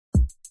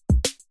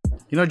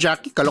You know,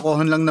 Jackie,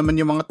 kalokohan lang naman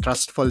yung mga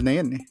trust fall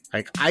na yan eh.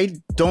 Like, I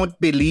don't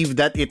believe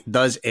that it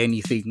does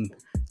anything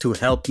to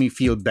help me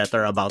feel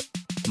better about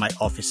my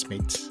office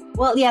mates.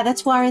 Well, yeah,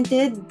 that's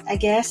warranted, I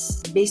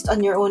guess, based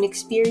on your own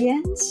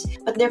experience.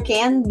 But there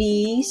can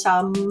be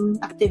some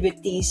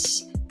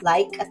activities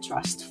like a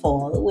trust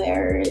fall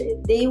where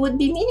they would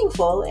be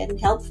meaningful and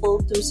helpful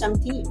to some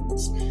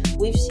teams.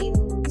 We've seen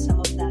some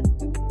of that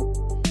too.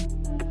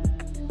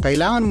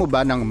 Kailangan mo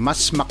ba ng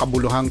mas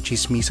makabuluhang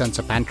chismisan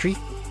sa pantry?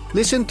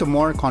 Listen to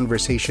more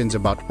conversations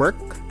about work,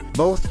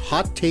 both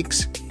hot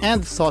takes and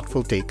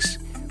thoughtful takes,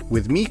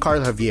 with me, Carl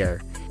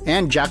Javier,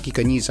 and Jackie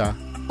Caniza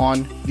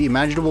on The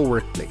Imaginable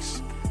Workplace.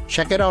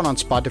 Check it out on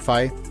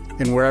Spotify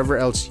and wherever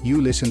else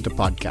you listen to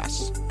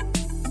podcasts.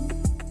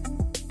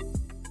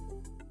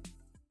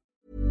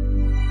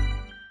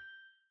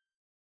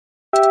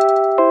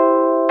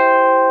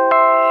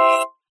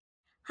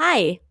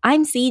 Hi,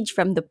 I'm Siege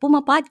from the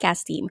Puma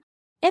Podcast team.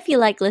 If you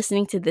like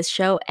listening to this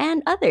show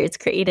and others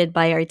created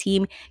by our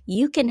team,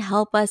 you can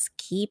help us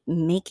keep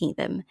making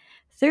them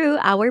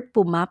through our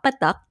Puma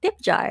Patak tip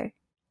jar.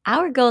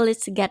 Our goal is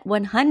to get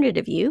 100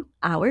 of you,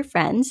 our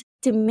friends,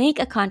 to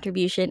make a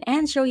contribution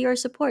and show your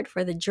support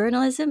for the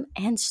journalism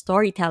and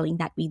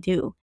storytelling that we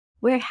do.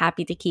 We're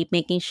happy to keep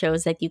making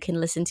shows that you can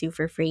listen to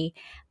for free,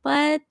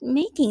 but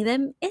making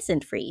them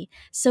isn't free,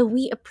 so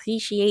we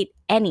appreciate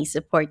any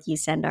support you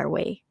send our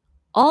way.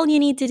 All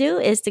you need to do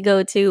is to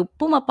go to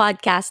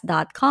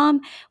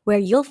pumapodcast.com where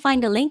you'll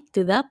find a link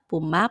to the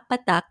Puma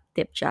Patak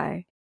tip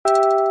jar.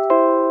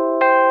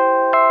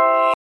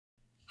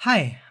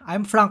 Hi,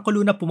 I'm Franco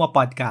Luna, Puma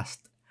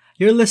Podcast.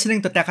 You're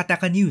listening to Teka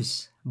Teka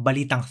News,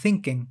 balitang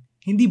thinking,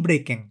 hindi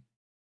breaking.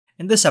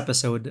 In this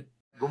episode,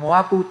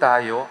 gumawa po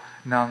tayo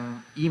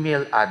ng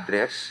email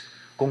address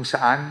kung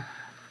saan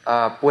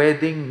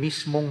pwedeng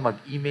mismong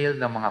mag-email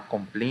ng mga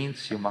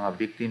complaints yung mga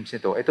victims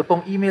nito. Ito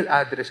pong email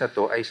address na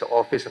to ay sa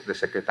Office of the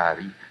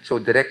Secretary. So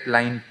direct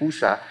line po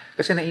siya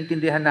kasi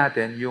naiintindihan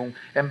natin yung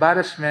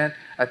embarrassment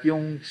at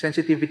yung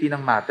sensitivity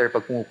ng matter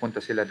pag pumupunta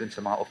sila dun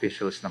sa mga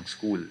officials ng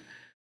school.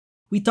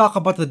 we talk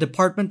about the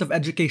Department of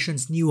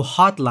Education's new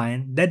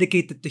hotline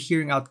dedicated to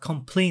hearing out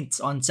complaints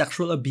on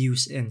sexual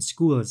abuse in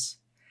schools.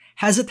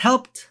 Has it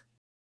helped?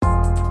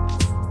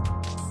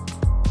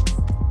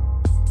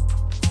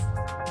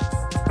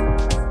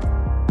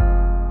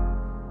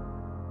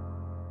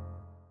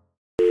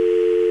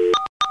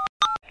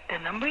 The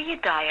number you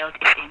dialed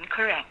is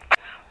incorrect.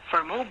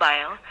 For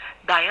mobile,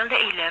 dial the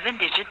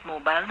 11-digit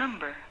mobile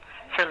number.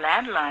 For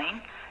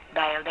landline,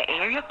 dial the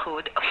area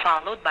code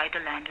followed by the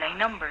landline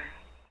number.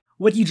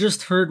 What you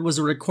just heard was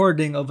a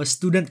recording of a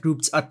student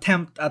group's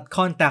attempt at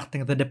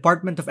contacting the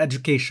Department of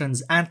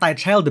Education's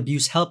anti-child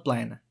abuse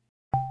helpline.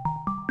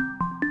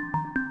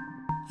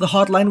 The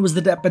hotline was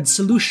the DepEd's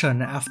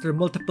solution after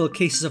multiple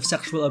cases of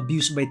sexual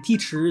abuse by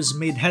teachers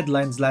made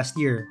headlines last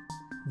year.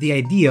 The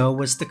idea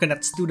was to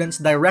connect students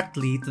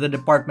directly to the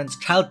department's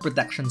child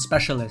protection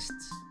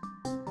specialists.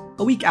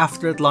 A week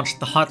after it launched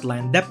the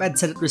hotline, DepEd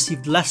said it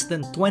received less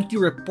than 20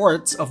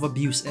 reports of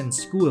abuse in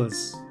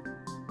schools.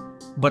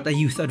 But a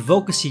youth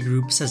advocacy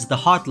group says the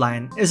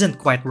hotline isn't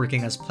quite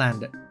working as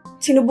planned.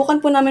 Sinubukan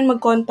po namin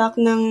mag-contact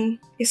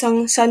ng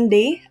isang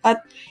Sunday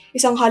at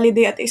isang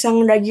holiday at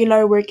isang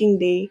regular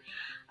working day.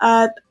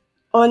 At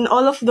on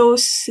all of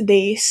those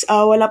days,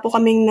 wala po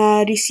kaming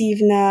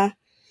na-receive na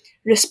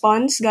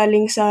response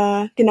galing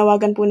sa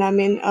tinawagan po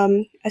namin.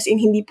 As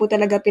in, hindi po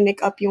talaga pinick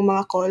up yung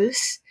mga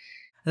calls.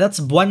 That's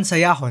Buwan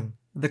Sayahon,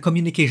 the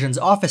communications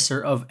officer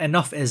of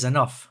Enough is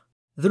Enough.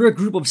 They're a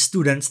group of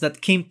students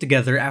that came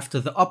together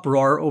after the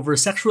uproar over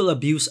sexual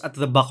abuse at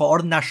the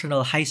Bacoor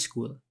National High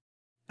School.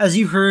 As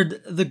you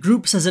heard, the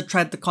group says it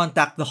tried to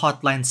contact the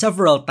hotline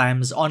several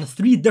times on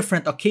 3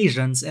 different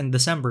occasions in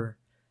December.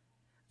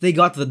 They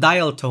got the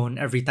dial tone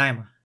every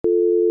time.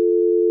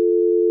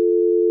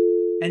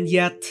 And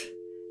yet,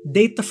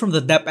 data from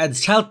the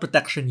DepEd's Child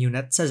Protection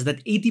Unit says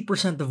that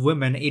 80% of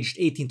women aged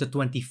 18 to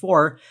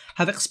 24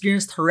 have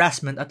experienced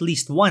harassment at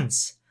least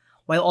once,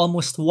 while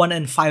almost 1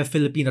 in 5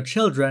 Filipino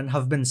children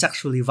have been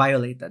sexually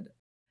violated.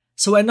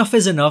 So Enough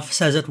is Enough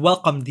says it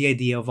welcomed the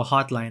idea of a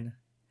hotline.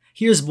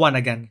 Here's Buwan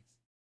again.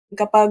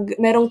 Kapag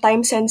merong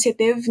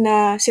time-sensitive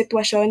na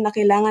sitwasyon na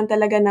kailangan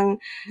talaga ng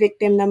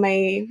victim na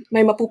may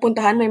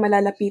mapupuntahan, may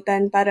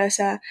malalapitan para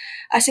sa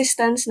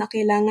assistance na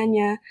kailangan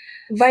niya,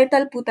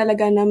 vital po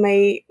talaga na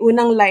may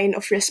unang line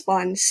of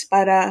response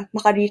para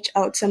maka-reach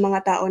out sa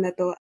mga tao na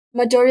to.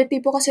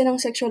 Majority po kasi ng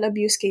sexual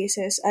abuse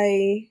cases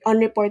ay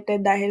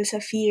unreported dahil sa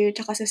fear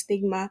tsaka sa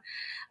stigma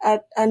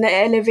at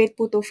na-elevate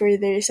po to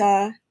further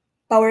sa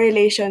power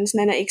relations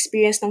na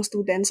na-experience ng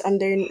students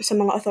under sa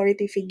mga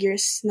authority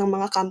figures ng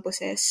mga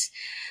campuses.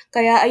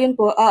 Kaya ayun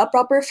po, a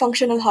proper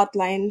functional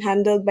hotline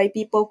handled by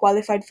people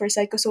qualified for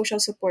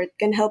psychosocial support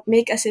can help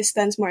make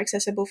assistance more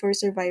accessible for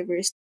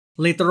survivors.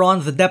 Later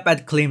on, the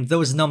DepEd claimed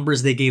those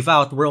numbers they gave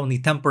out were only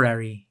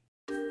temporary.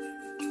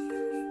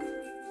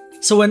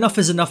 So Enough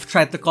is Enough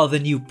tried to call the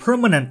new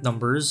permanent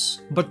numbers,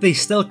 but they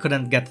still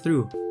couldn't get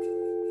through.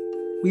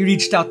 We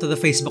reached out to the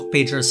Facebook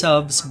page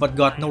ourselves, but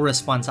got no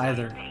response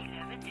either.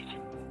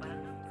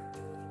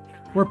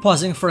 We're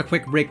pausing for a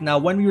quick break now.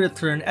 When we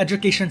return,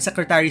 Education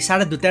Secretary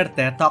Sara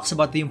Duterte talks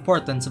about the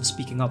importance of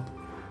speaking up.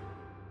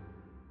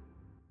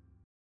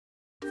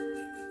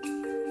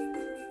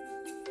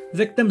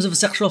 Victims of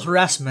sexual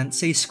harassment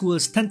say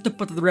schools tend to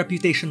put their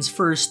reputations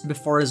first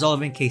before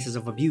resolving cases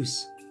of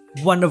abuse.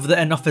 One of the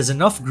Enough is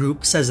Enough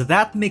group says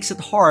that makes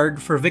it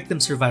hard for victim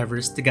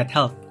survivors to get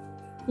help.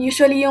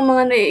 Usually, yung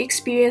mga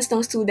na-experience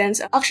ng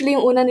students, actually,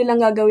 yung una nilang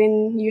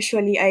gagawin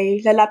usually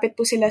ay lalapit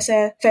po sila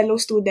sa fellow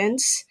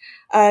students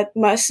at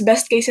mas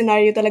best case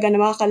scenario talaga na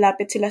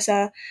makakalapit sila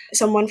sa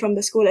someone from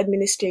the school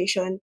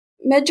administration.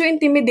 Medyo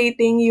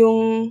intimidating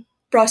yung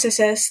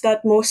processes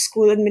that most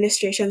school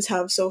administrations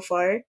have so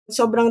far.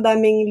 Sobrang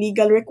daming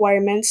legal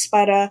requirements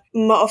para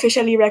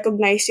ma-officially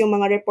recognize yung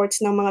mga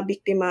reports ng mga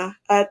biktima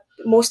at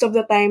most of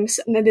the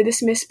times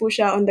nadidismiss po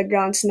siya on the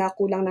grounds na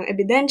kulang ng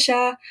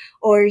ebidensya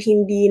or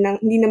hindi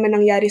naman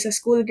nangyari sa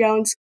school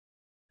grounds.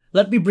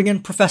 Let me bring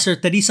in Professor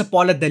Teresa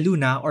Paula de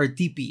Luna, or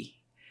TP.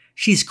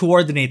 She's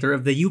coordinator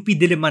of the UP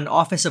Diliman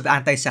Office of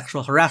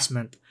Anti-Sexual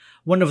Harassment,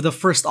 one of the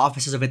first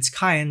offices of its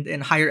kind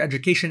in higher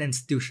education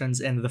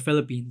institutions in the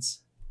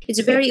Philippines. It's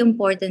very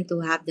important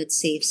to have that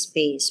safe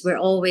space. We're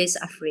always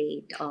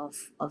afraid of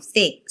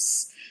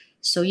things.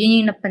 So yun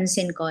yung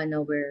napansin ko,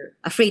 no, we're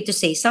afraid to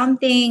say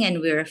something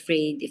and we're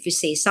afraid if we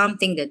say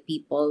something that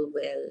people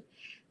will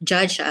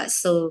judge us.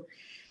 So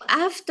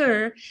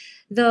after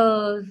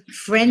the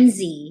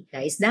frenzy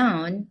dies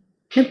down,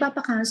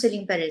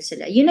 nagpapa-counseling pa rin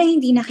sila. Yun ang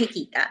hindi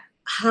nakikita.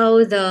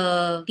 How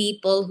the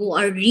people who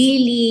are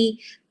really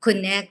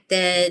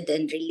connected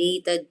and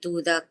related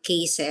to the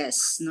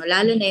cases, no,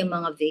 lalo na yung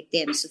mga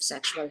victims of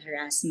sexual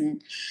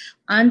harassment,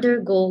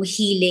 undergo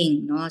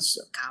healing, no,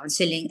 so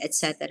counseling,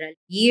 etc.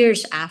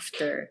 years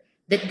after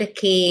that the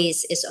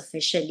case is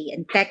officially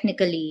and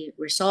technically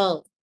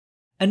resolved.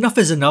 Enough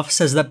is Enough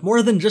says that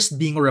more than just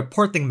being a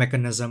reporting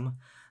mechanism,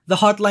 the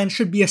hotline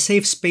should be a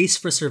safe space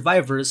for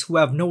survivors who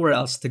have nowhere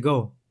else to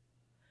go.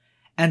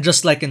 And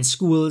just like in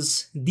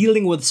schools,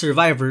 dealing with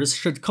survivors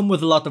should come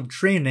with a lot of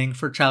training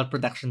for child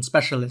protection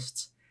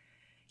specialists.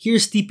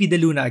 Here's TP De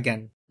Luna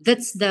again.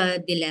 That's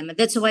the dilemma.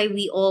 That's why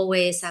we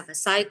always have a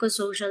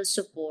psychosocial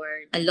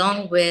support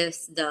along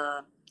with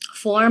the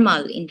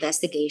formal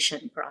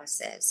investigation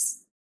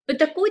process. But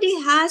the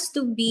CODI has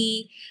to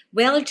be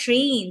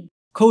well-trained.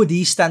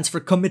 CODI stands for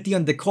Committee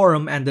on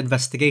Decorum and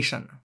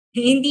Investigation.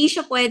 Hindi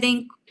siya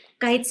pwedeng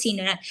kahit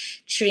sino na,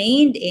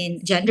 trained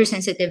in gender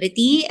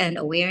sensitivity and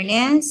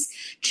awareness,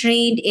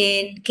 trained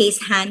in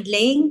case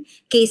handling,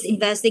 case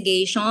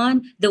investigation,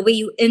 the way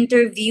you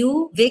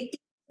interview victims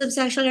of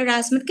sexual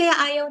harassment. Kaya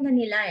ayaw na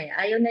nila eh.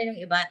 Ayaw na yung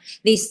iba.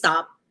 They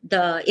stop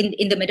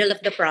in the middle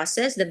of the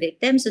process, the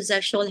victims of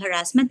sexual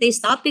harassment, they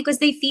stop because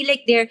they feel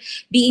like they're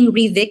being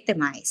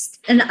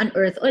re-victimized. And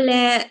unearth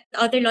ulit.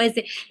 Other lawyers,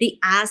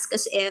 they ask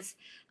as if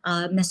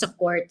nasa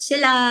court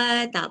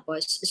sila.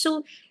 Tapos,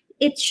 so,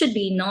 it should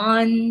be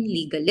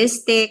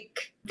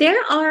non-legalistic.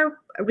 There are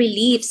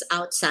reliefs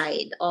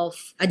outside of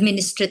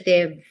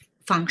administrative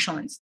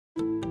functions.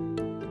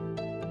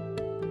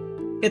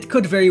 It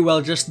could very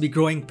well just be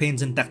growing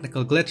pains and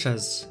technical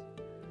glitches.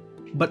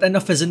 But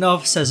Enough is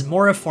Enough says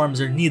more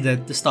reforms are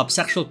needed to stop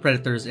sexual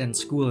predators in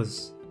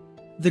schools.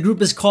 The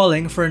group is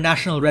calling for a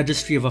national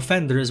registry of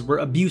offenders where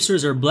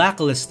abusers are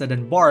blacklisted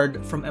and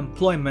barred from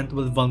employment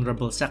with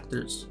vulnerable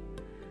sectors.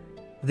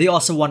 They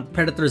also want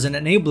predators and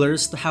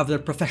enablers to have their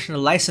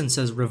professional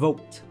licenses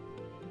revoked.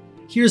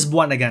 Here's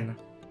Buwan again.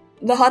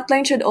 The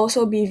hotline should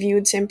also be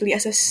viewed simply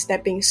as a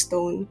stepping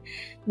stone.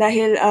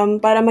 Dahil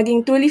para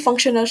maging truly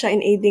functional siya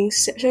in aiding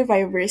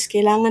survivors,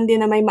 kailangan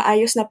din na may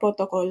maayos na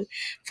protocol.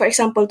 For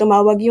example,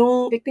 tumawag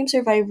yung victim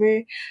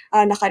survivor,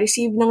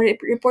 naka-receive ng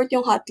report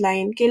yung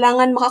hotline,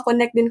 kailangan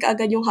makakonect din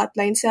kaagad yung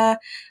hotline sa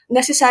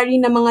necessary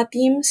na mga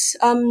teams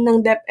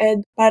ng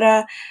DepEd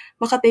para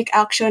makatake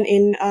action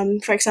in,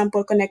 for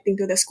example, connecting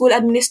to the school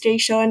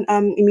administration,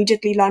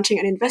 immediately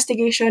launching an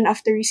investigation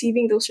after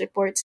receiving those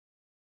reports.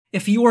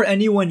 If you or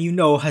anyone you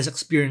know has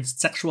experienced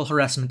sexual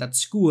harassment at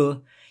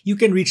school, you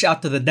can reach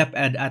out to the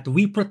DepEd at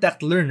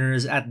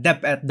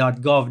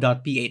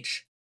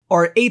weprotectlearners@deped.gov.ph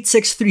or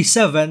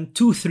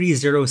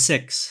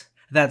 8637-2306.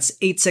 That's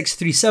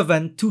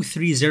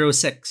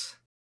 8637-2306.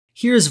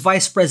 Here's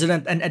Vice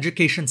President and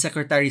Education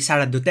Secretary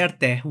Sara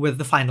Duterte with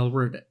the final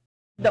word.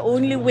 The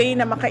only way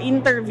na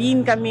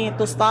maka-intervene kami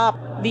to stop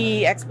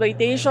the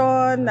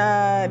exploitation,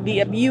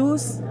 the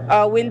abuse,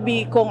 will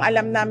be kung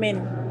alam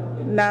namin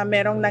na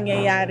merong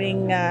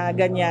nangyayaring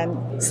ganyan.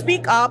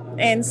 Speak up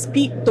and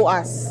speak to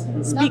us.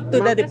 Speak to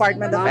the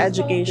Department of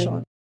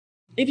Education.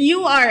 If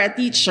you are a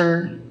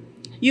teacher,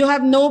 you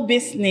have no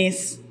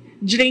business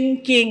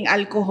drinking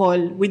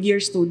alcohol with your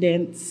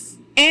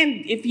students.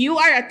 And if you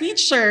are a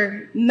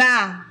teacher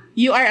na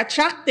you are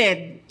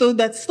attracted to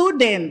the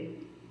student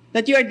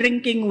that you are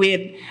drinking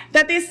with,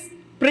 that is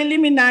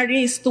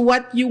preliminaries to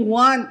what you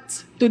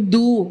want to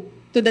do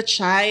to the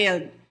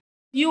child.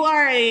 You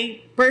are a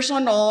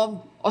person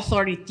of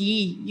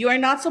authority. You are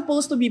not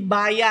supposed to be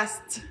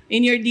biased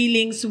in your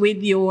dealings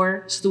with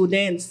your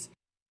students.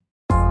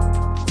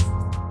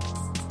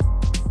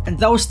 And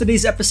that was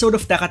today's episode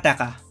of Teka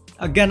Teka.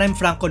 Again, I'm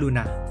Franco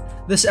Luna.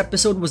 This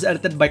episode was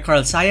edited by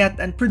Carl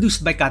Sayat and produced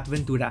by Kat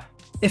Ventura.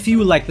 If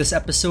you like this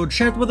episode,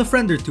 share it with a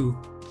friend or two.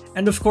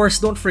 And of course,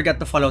 don't forget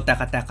to follow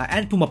Teka Teka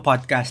and Puma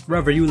Podcast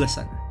wherever you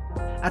listen.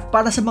 At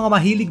para sa mga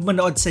mahilig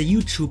manood sa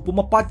YouTube,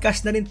 Puma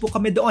Podcast na rin po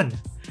kami doon.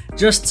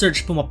 Just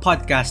search Puma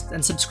Podcast and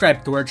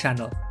subscribe to our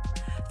channel.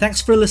 Thanks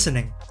for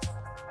listening.